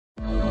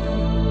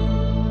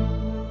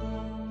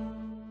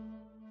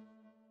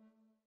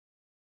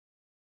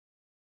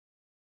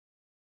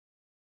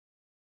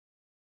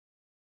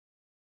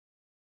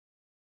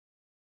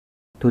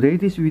Today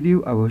this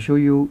video I will show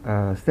you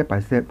step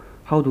by step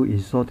how to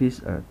install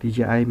this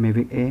DJI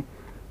Mavic Air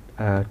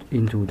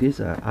into this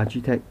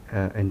ARGtek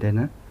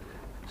antenna.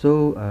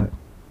 So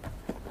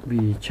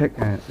we check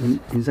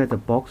inside the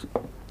box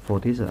for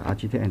this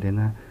ARGtek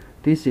antenna.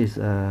 This is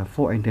a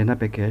 4 antenna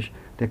package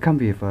that come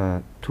with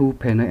 2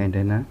 panel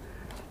antenna,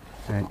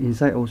 and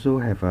inside also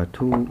have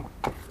 2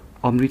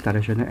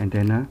 omnidirectional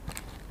antenna,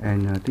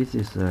 and this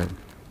is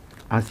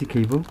RC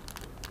cable,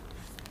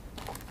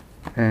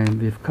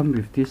 and we've come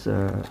with this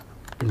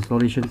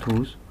installation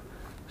tools.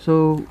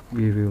 So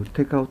we will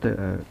take out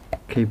the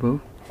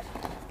cable.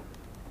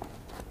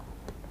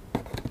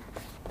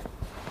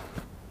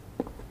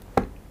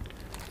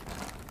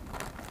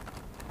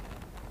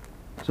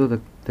 So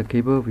the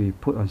cable we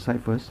put on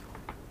side first.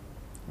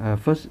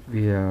 First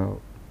we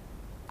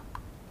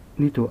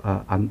need to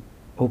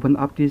open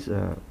up this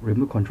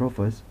remote control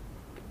first.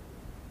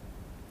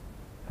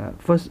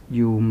 First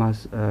you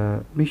must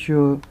make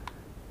sure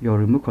your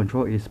remote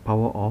control is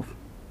power off.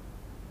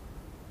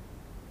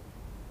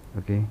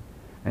 Okay,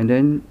 and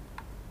then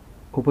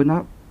open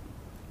up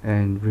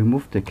and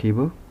remove the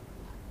cable.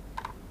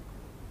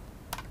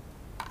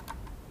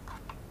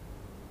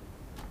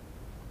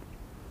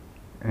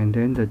 And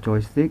then the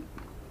joystick.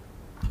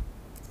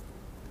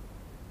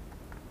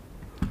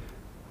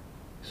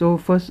 So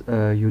first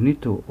you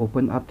need to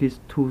open up this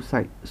 2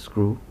 side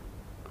screw.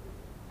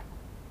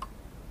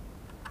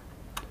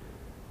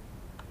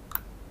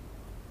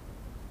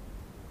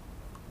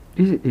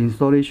 This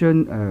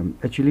installation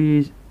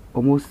actually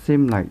almost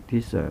same like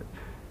this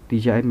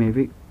DJI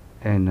Mavic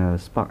and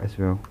Spark as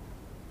well.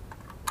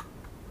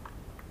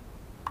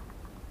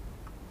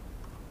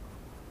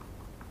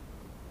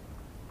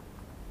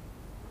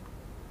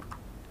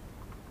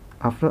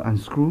 After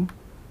unscrew,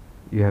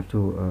 you have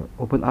to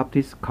open up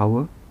this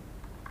cover.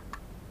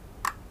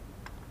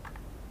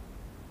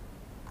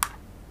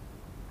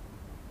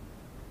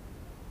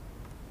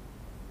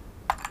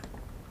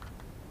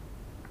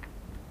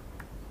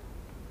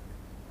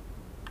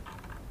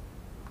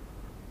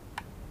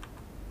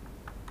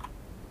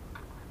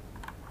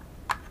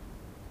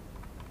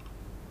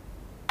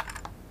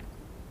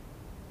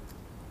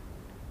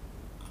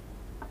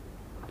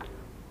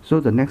 So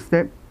the next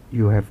step,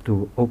 you have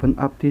to open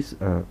up this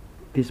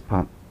this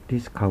part,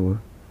 this cover.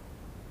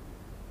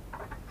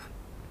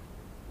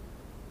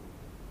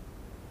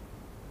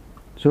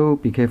 So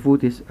be careful,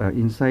 this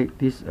inside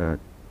this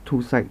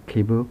 2 side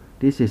cable,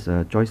 this is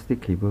a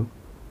joystick cable.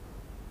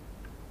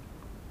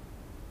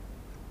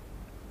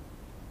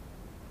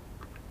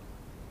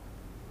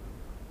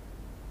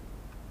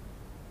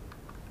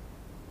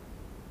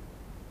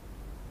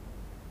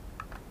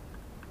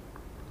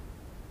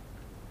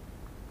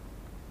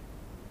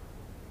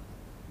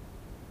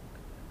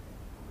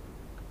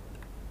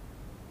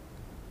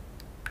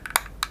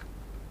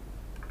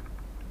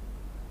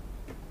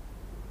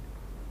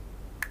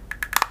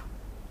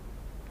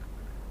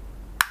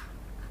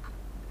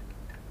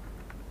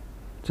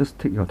 Just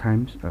take your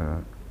time,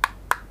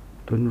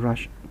 don't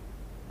rush.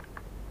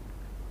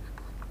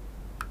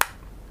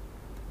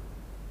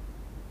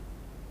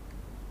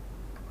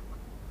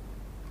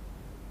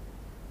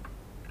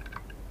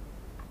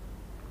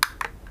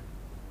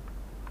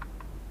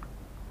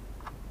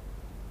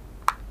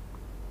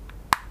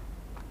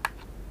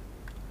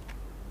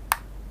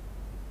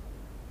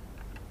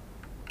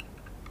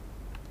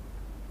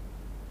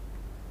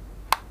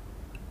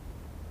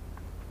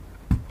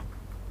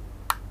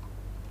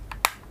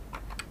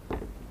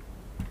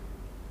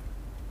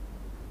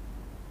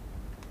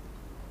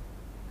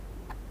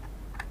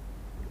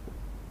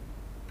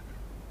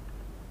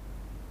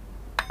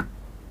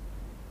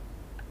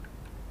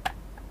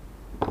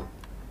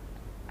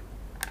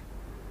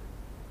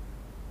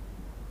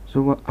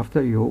 So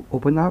after you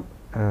open up,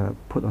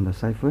 put on the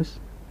side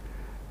first,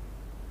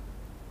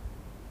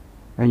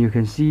 and you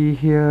can see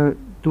here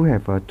do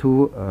have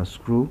 2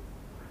 screw.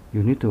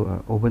 You need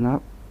to open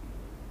up.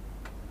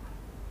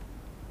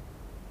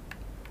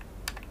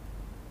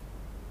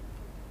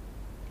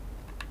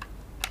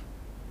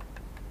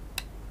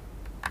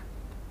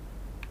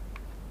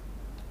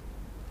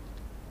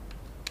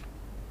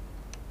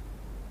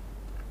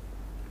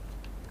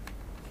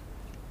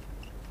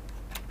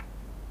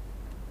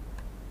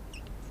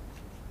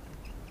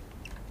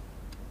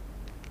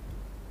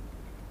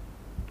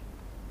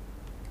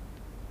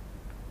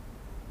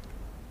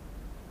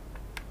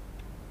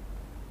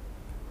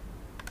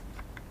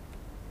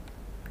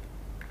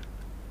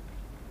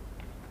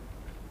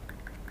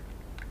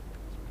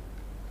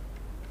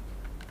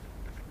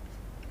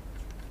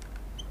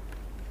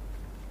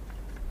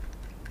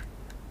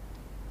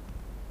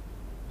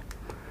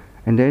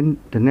 And then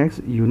the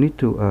next, you need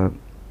to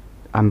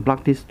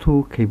unplug these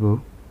 2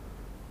 cable.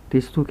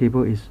 This 2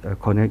 cable is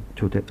connect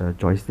to the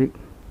joystick.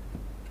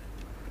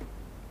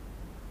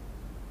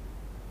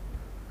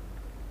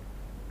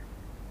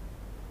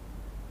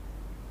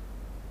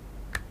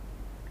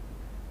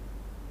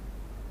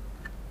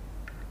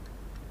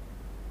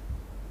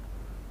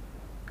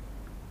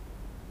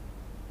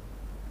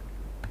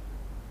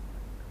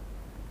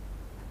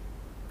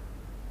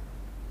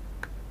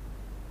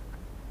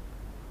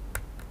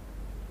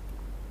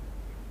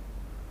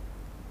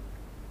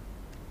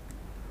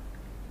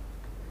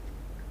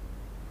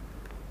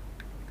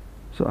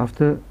 So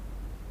after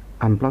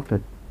unplug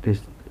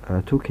this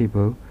two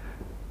cable,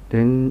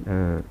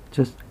 then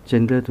just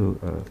gently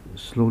to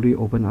slowly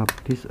open up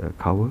this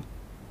cover.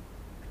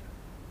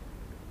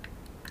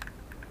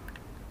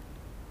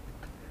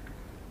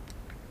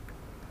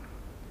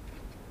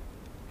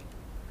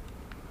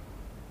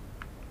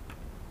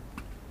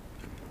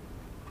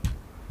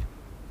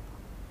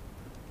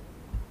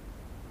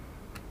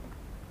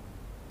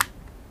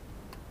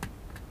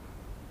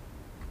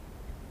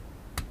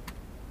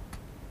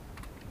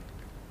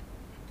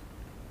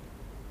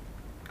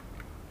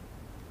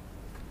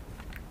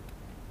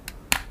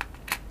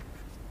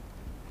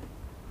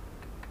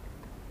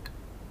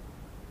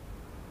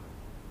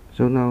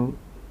 So now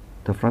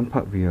the front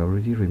part we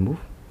already removed.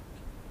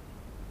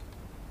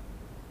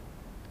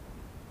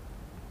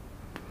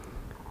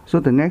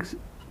 So the next,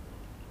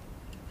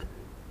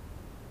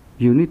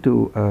 you need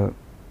to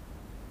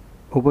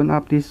open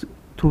up this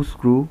two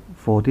screw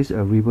for this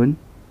ribbon,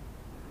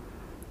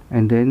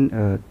 and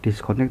then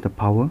disconnect the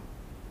power.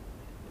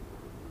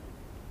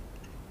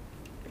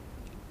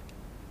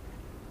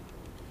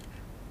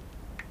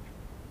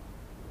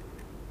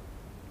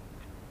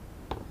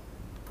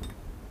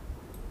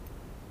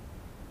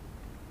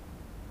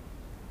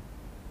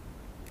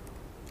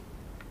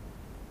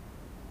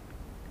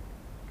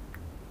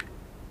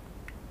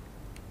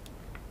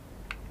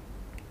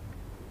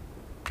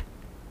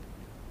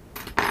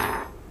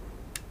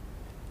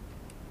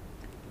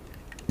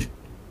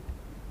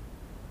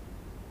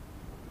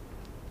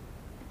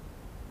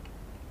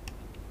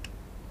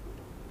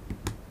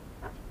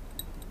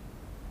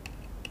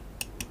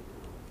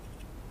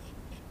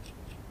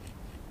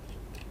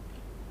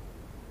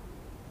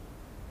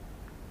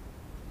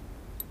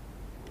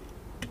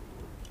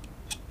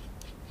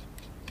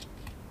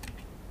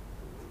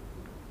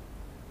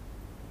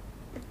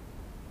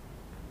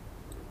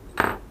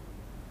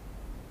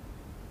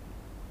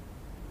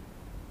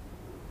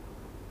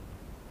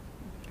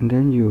 And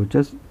then you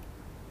just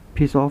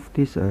piece off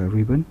this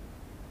ribbon.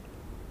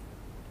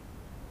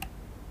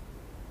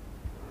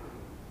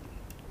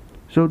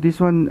 So this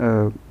one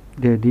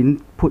they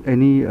didn't put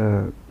any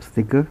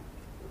sticker,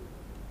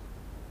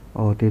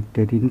 or they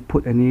didn't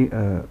put any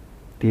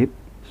tape,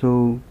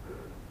 so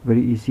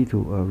very easy to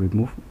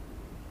remove.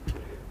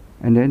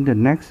 And then the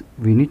next,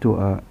 we need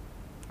to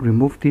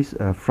remove this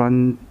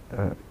front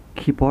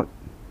keyboard.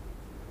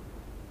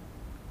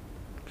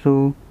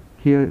 So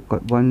here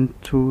got 1,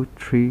 2,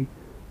 3,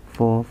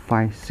 4,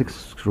 5, 6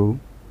 screw.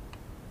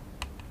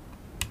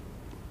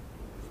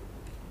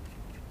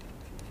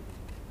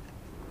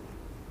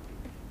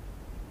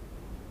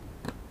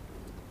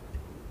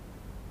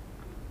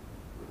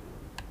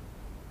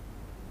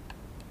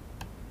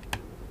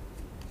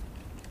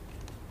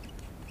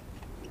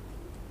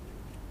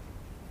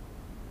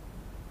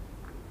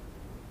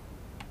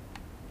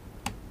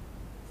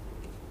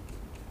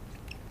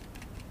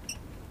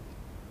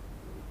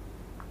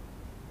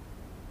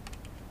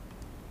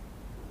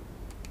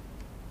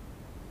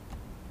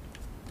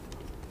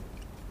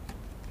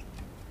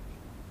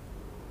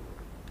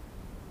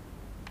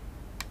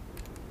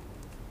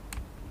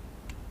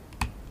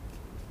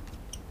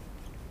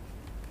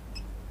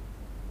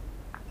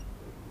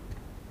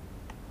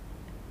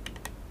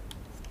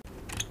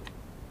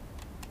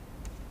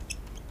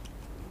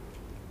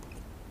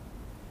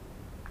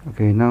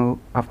 Okay, now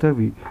after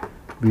we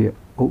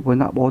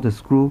open up all the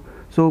screw,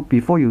 so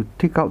before you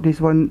take out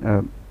this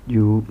one,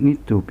 you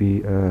need to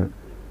be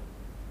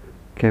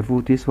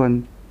careful. This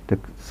one, the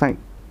side,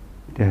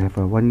 they have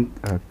one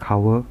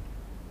cover.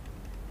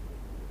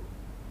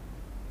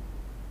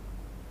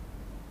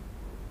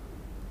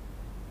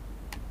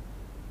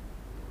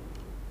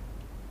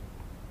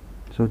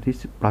 So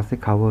this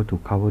plastic cover to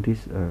cover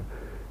this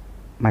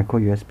micro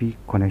USB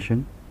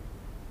connection.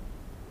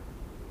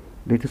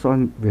 Later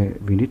on,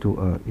 we need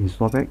to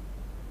install back.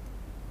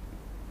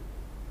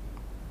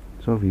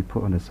 So we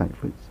put on the side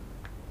first.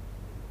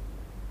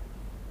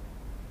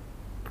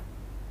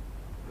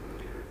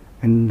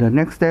 And the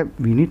next step,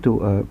 we need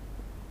to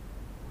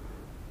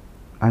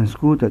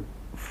unscrew the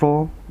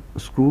floor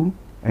screw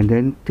and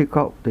then take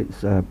out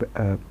this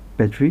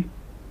battery.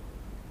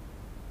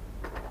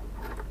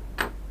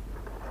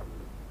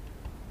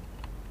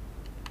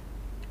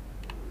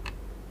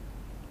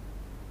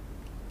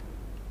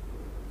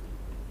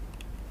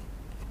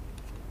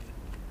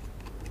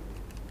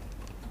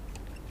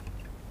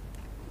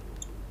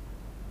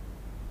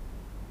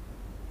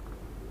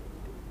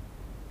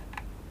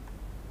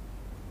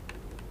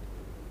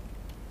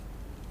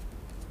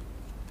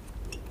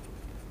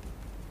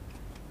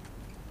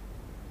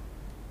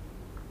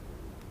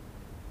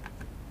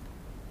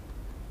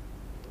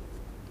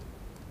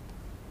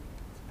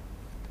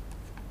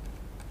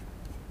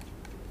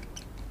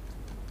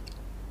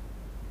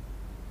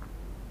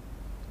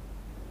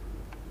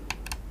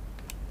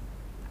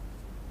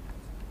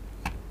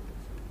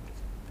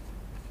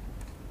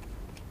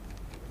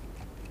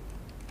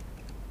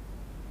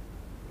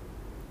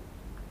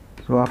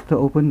 So after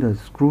open the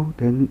screw,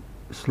 then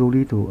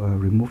slowly to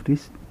remove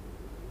this.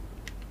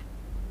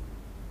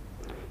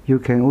 You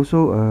can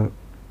also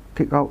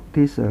take out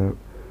this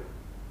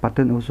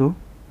button also.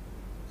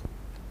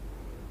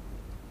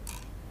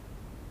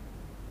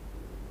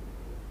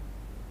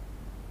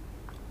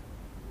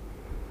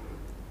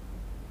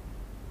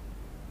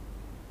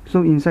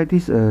 So inside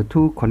this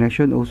two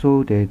connection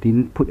also, they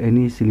didn't put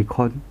any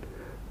silicone.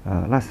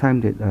 Last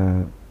time that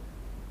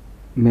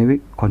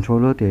Mavic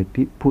controller, they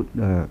did put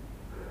the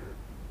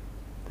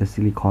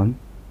silicone,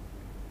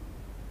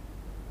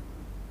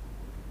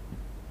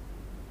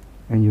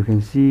 and you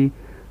can see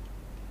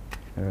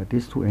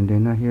these two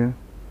antenna here.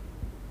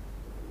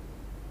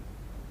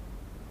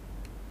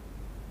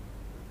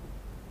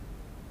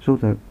 So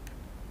the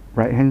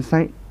right hand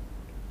side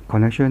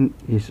connection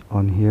is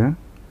on here,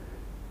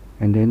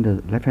 and then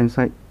the left hand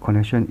side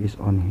connection is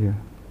on here.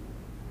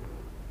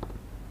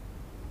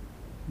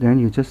 Then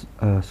you just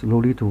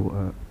slowly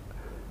to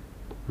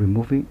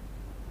remove it.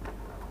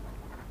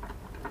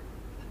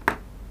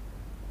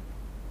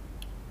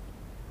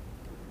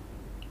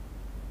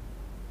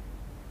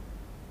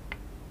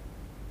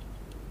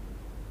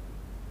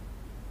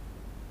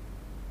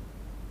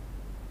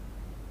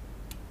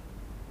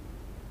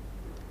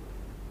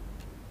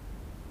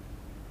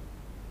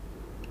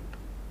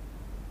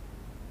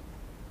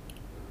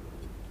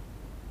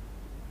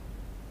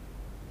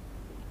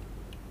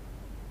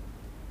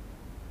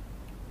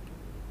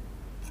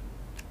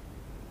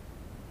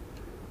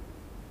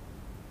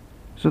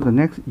 So the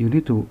next, you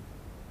need to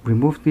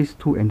remove these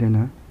two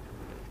antenna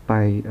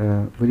by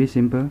very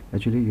simple.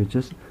 Actually, you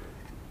just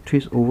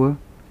twist over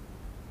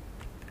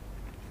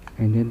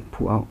and then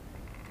pull out.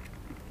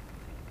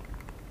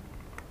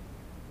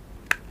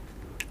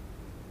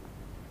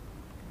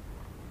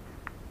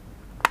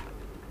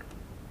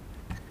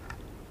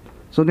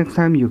 So next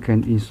time you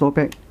can install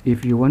back,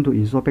 if you want to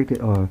install back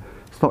the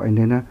stock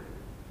antenna,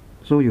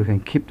 so you can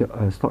keep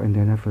the stock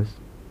antenna first.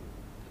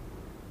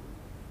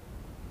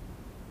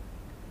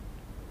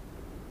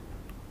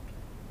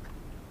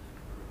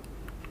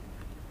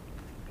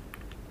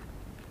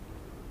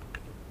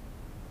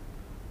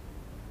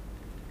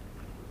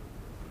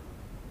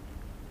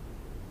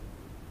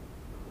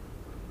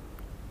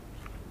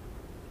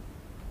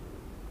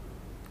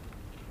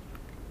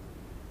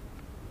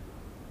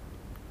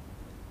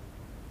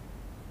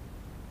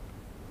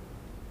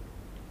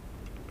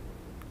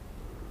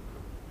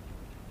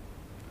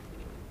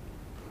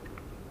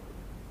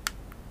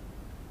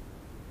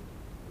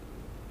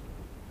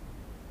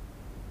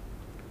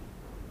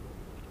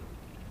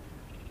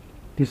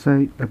 This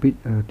side a bit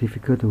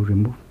difficult to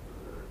remove,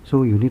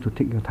 so you need to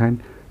take your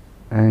time,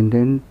 and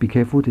then be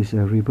careful this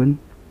ribbon.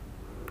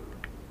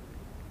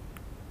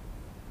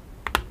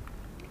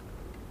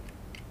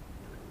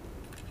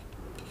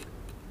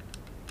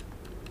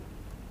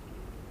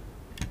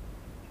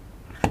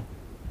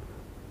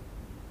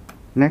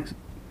 Next,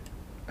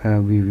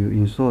 we will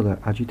install the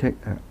ARGtek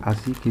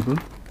RC cable.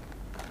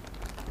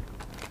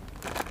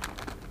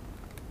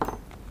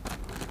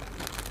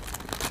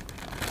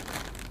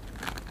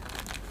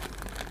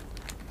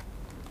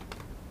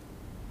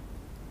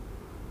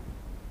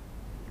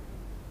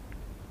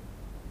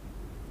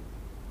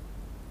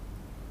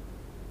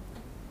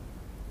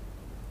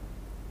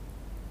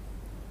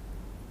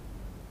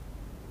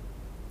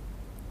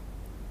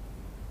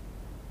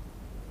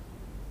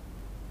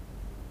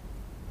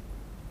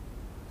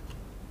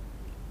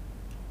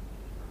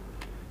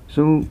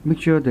 So make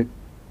sure that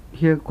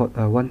here got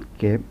one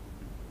gap.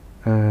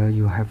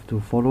 You have to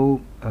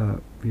follow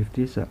with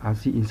this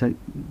RC inside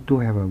do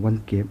have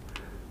one gap.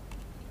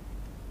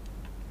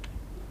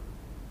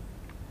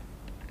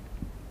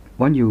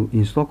 When you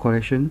install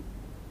correction,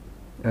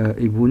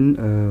 it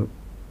won't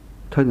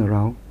turn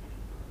around.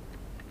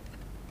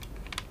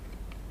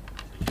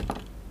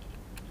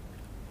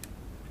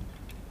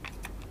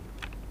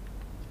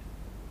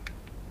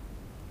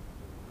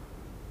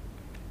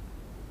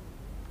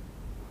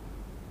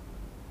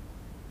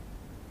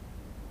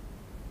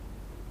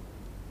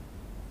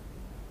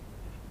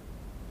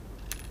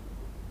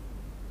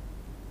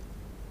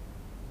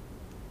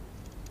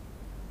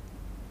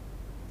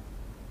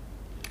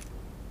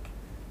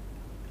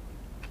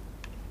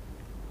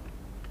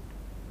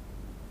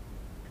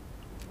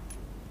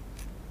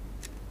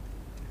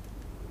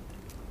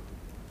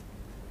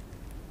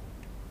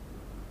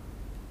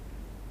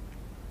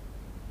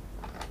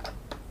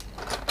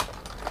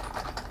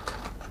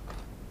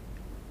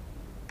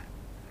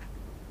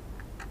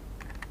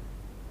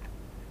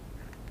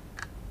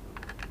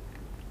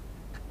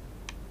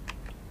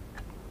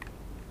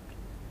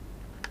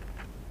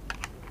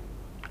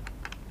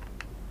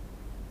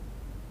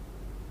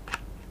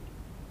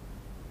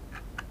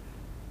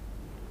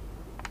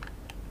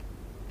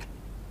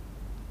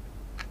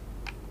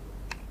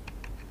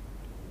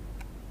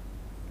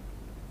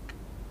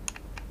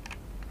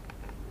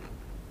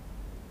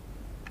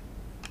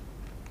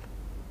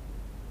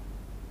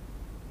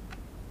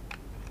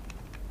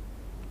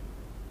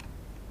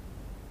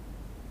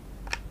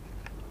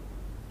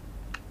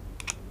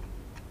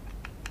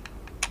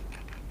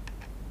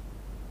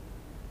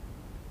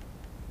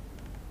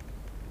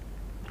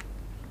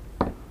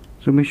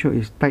 So make sure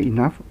it's tight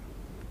enough.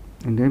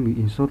 and then we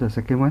install the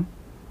second one.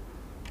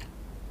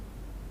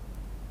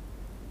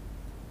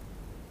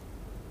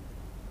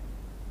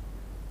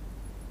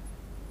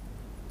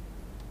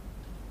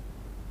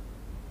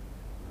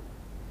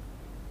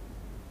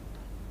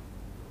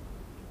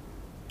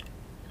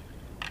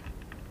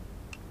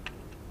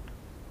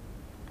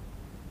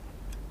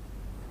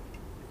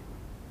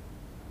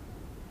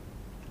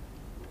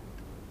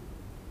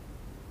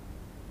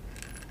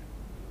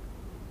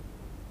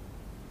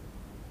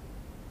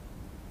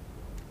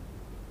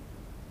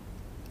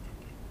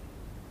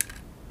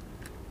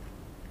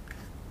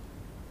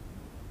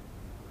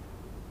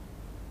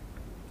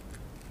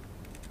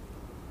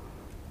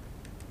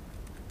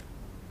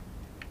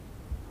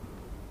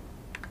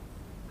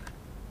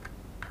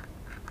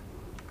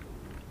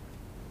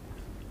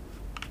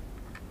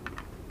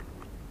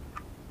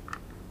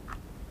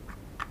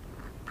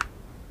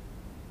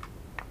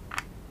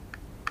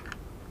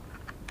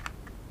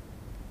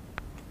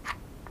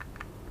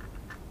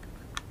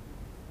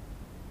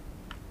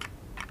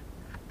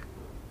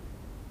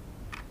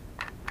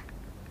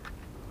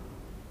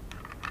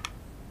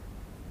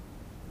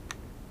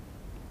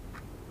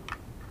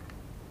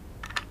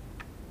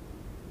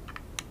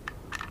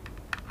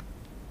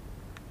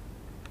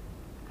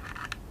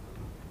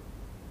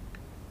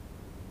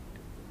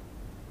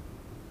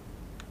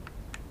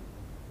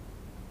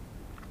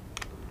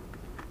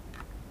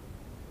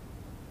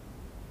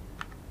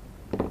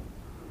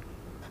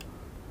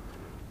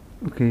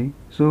 Okay,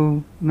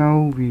 so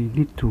now we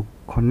need to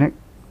connect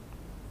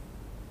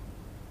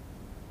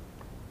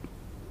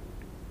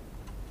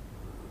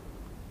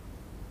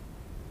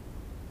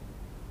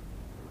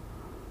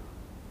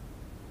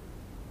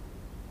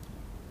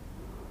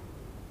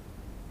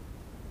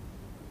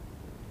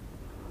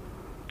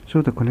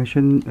so the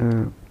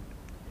connection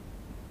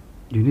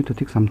you need to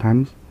take some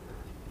time,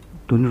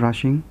 don't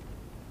rushing.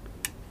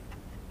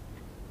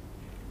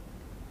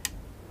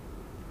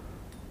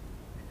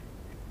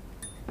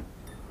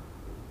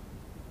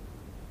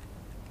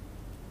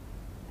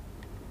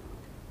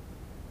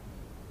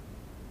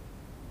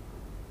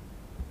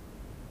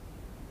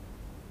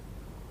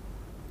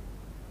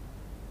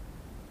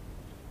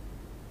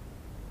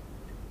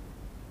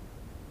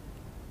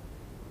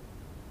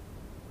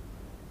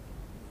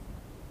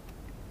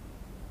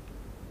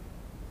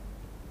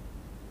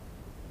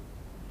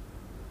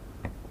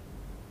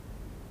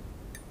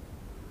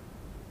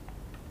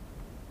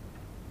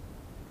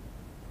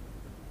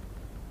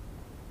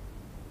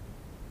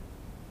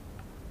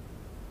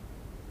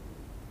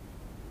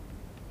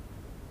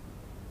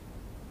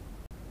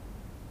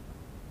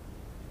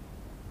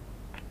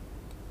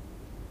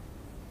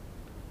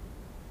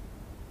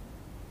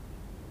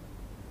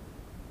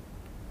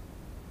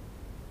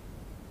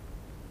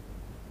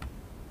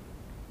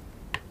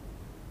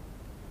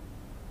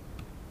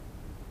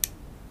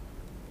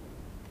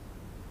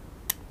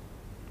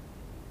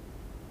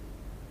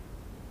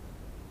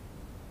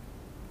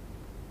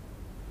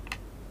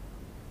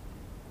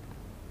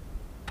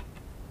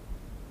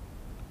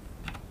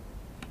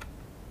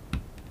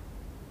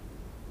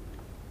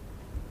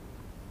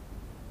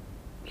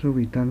 So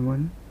we done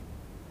one.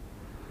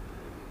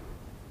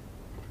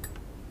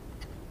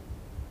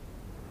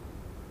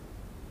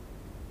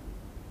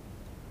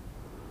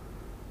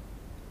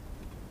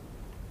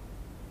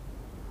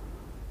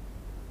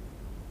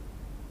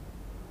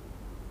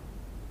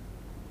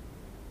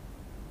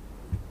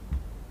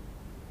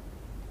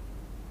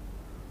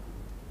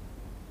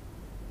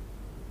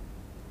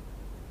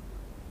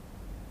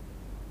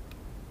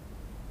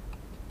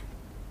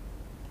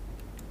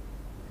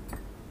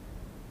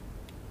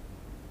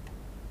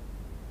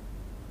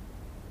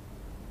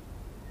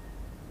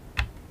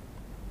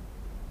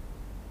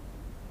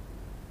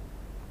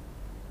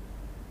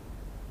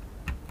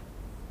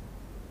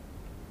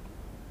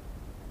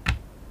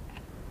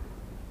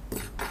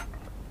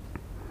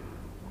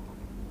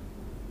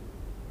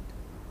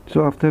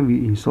 So after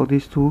we install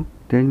these two,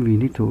 then we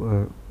need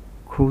to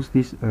close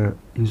this,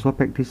 install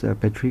back this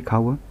battery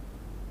cover.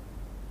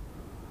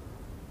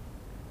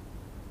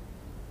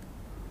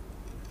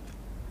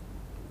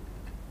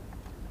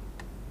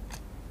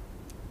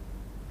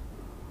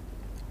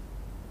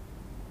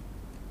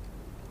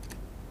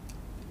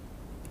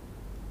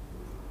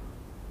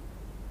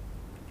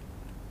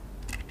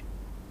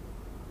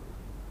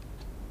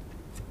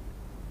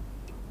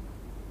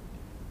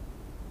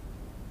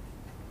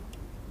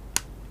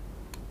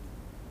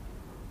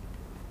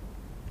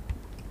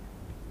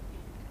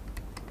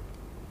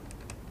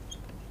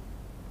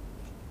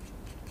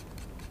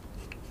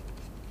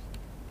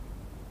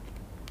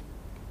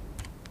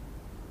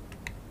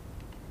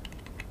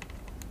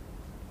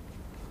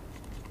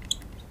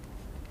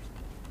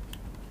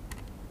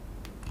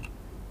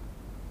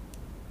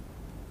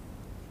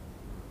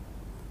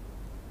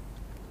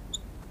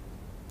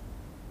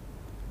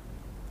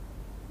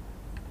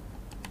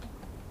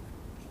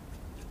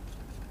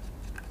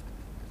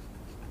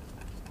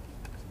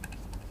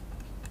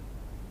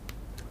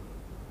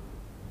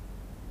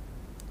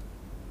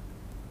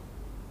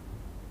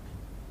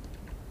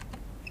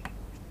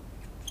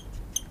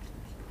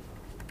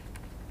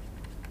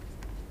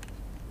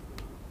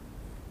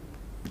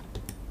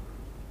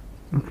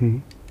 Okay.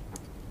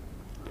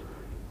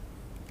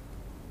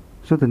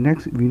 So the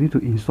next we need to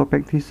install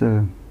back this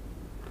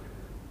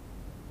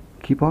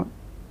keyboard.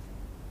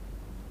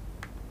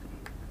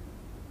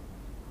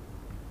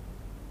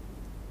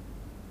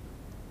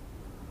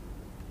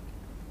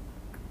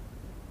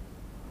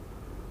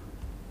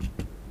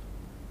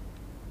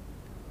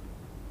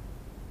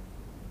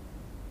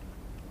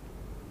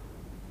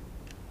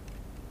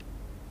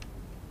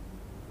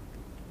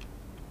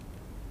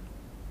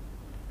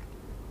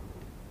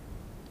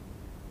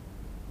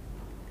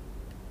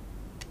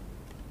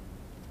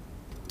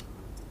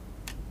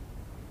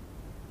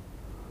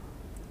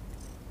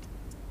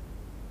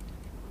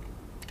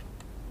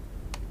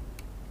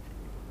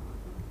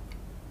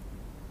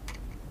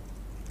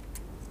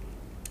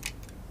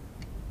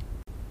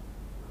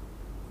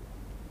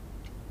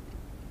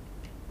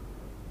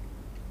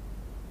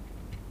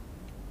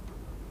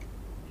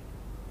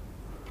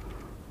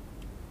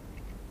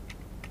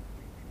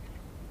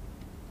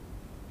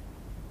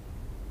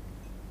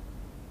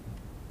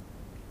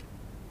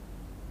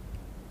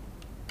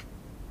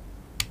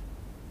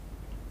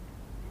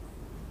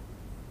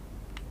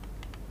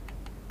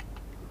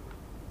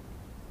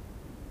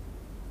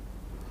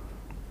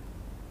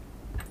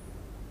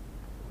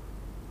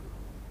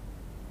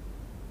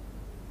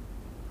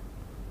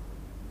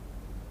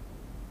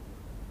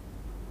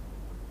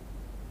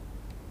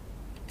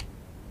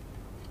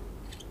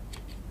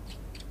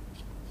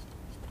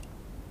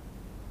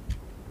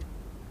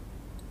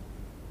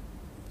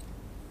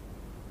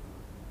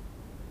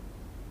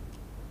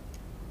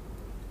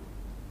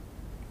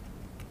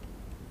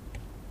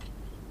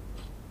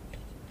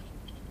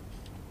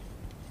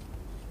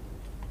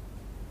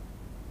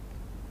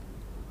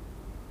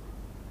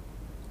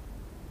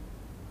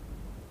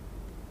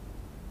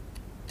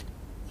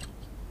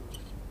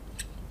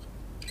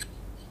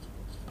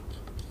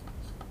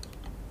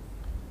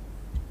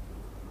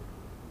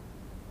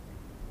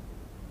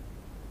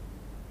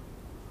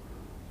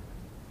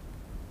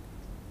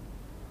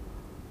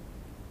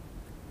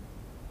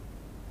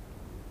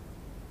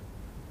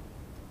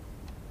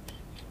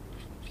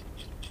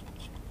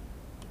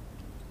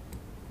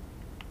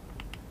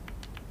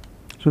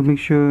 So make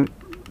sure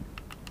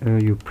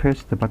you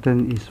press the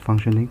button is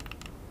functioning.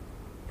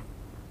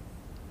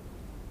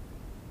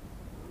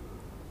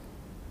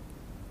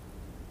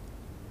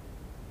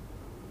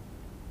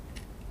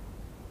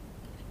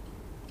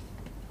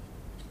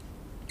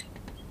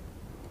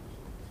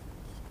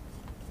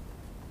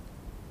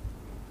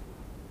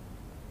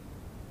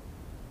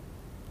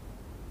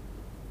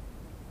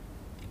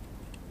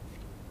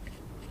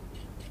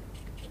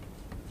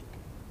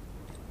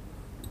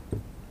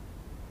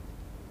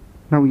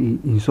 Now we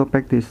insert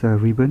back this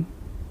ribbon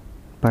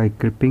by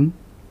clipping.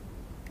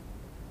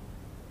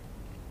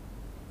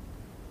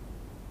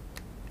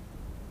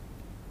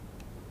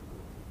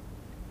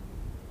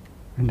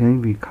 And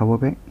then we cover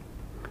back.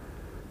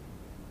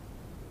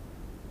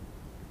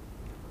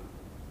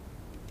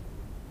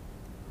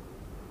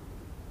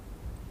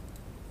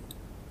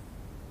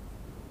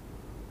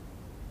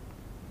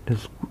 The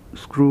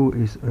screw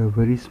is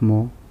very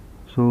small,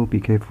 so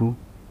be careful.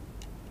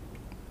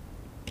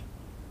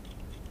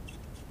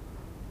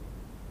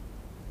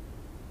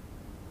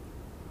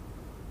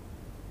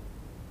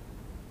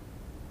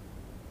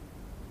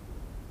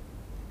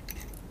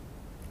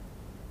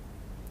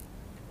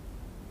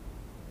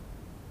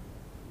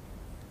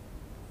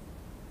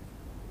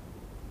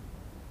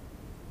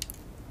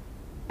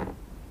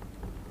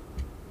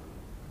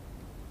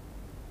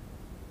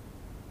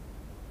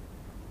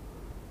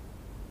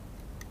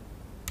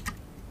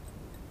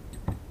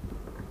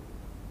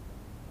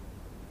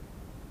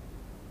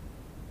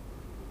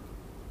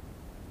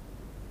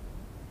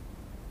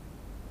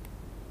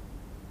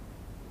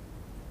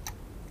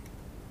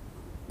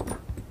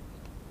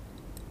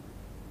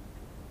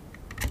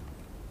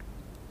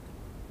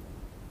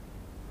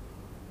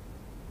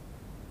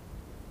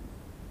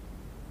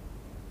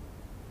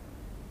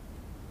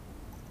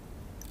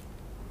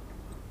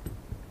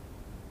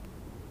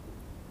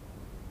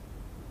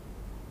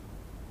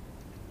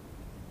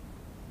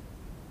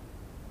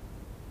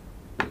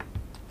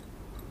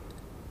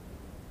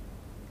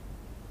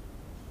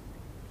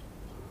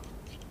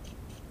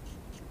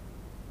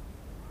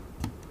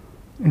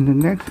 And the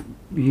next,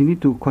 you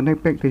need to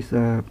connect back this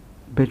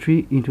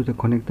battery into the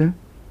connector.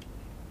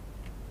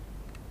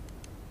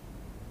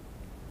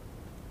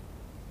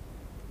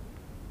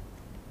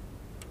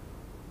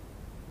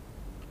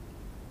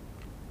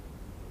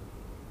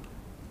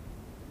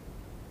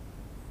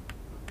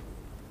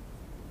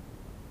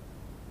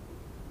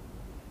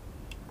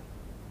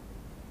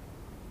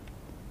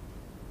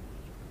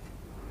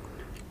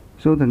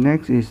 So the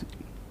next is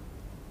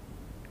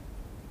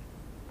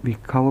we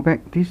cover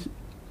back this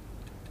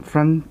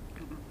front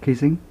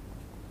casing.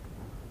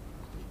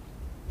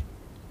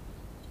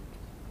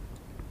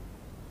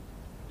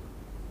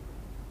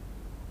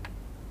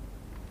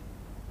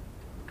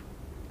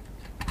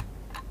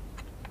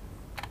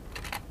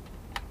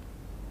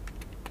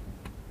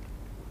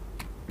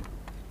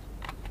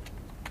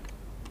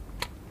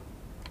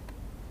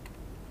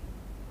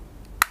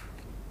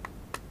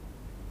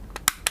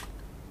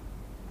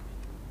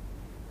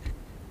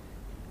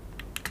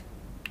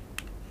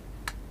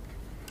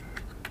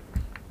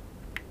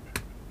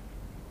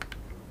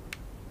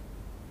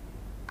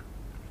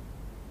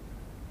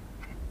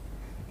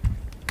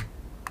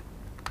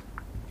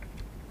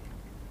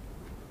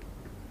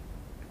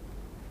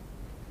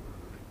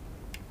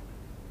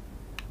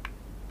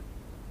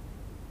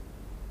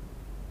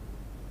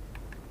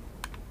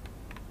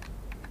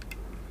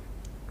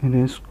 and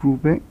then screw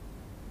back.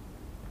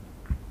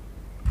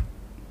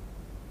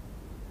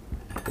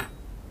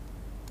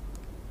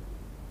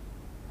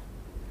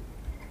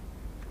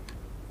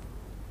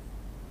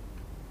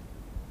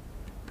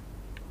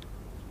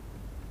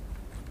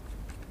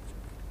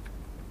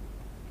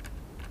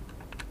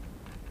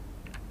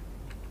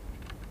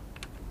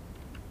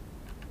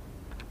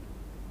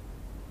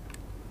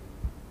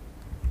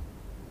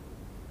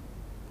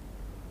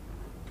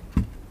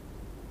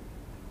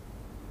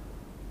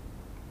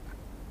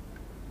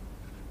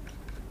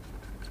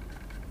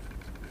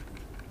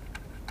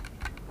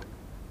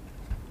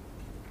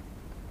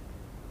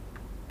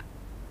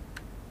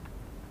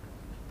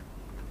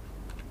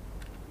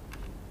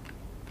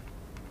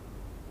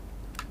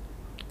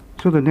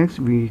 So the next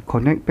we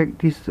connect back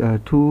this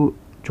two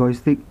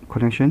joystick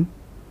connection.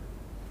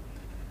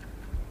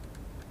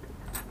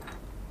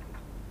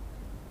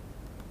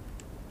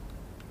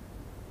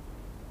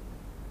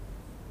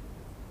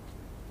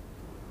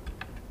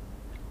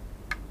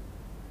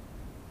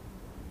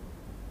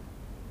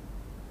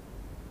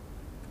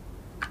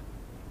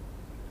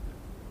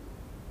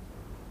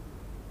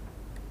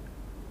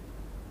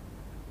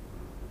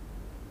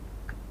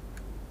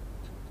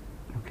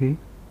 Okay.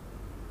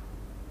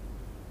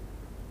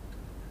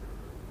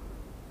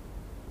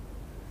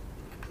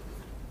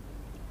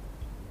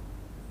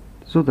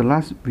 So the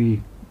last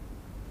we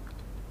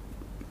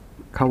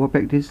cover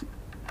back this.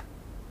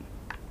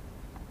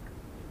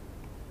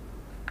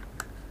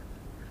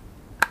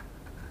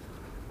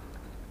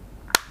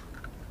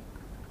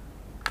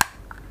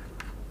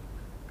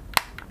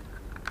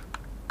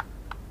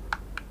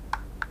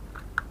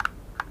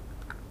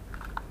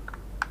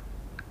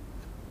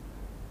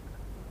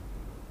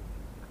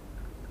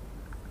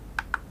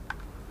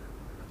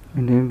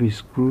 And then we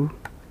screw.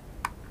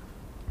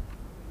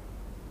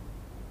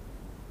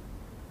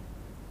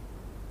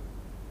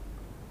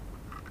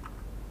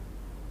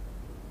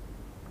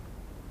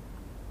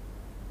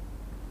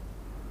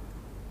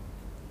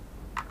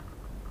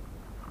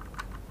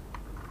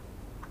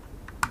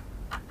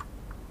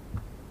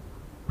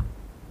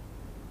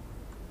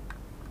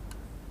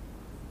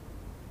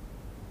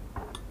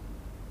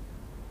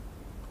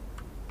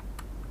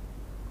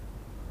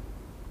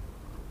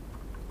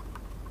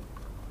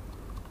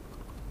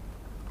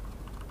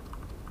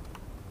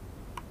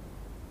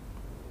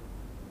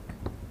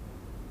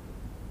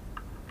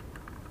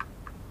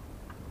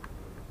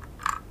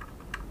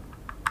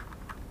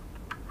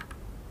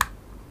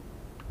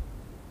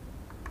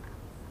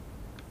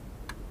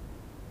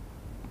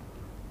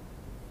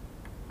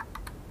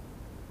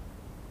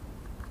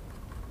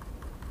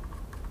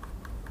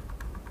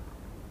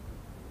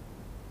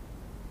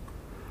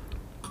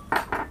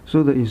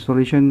 So the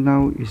installation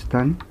now is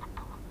done.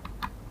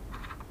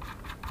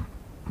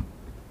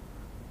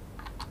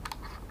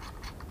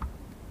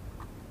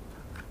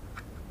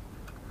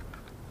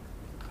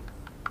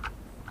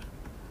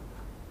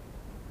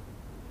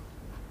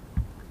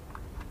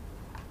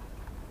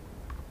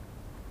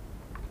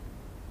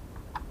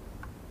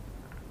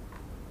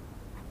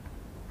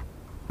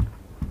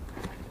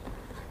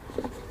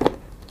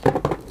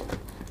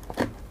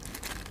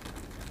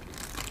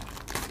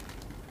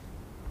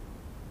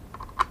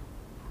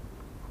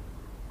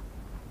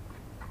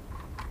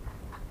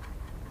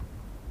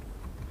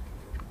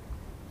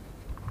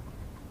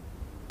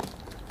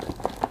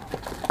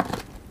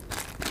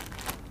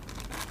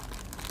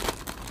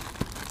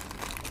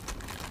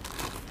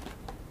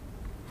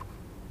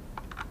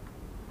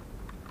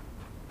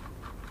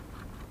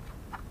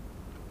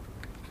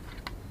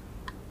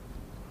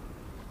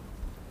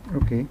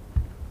 Okay,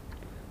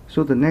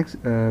 so the next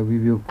we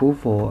will go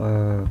for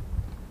a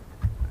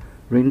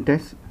rain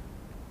test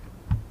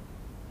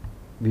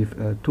with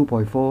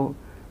 2.4,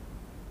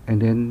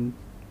 and then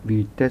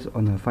we test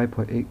on a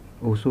 5.8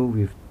 also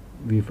with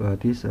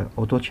this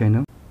auto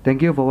channel.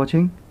 Thank you for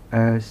watching.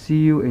 See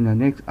you in the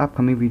next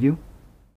upcoming video.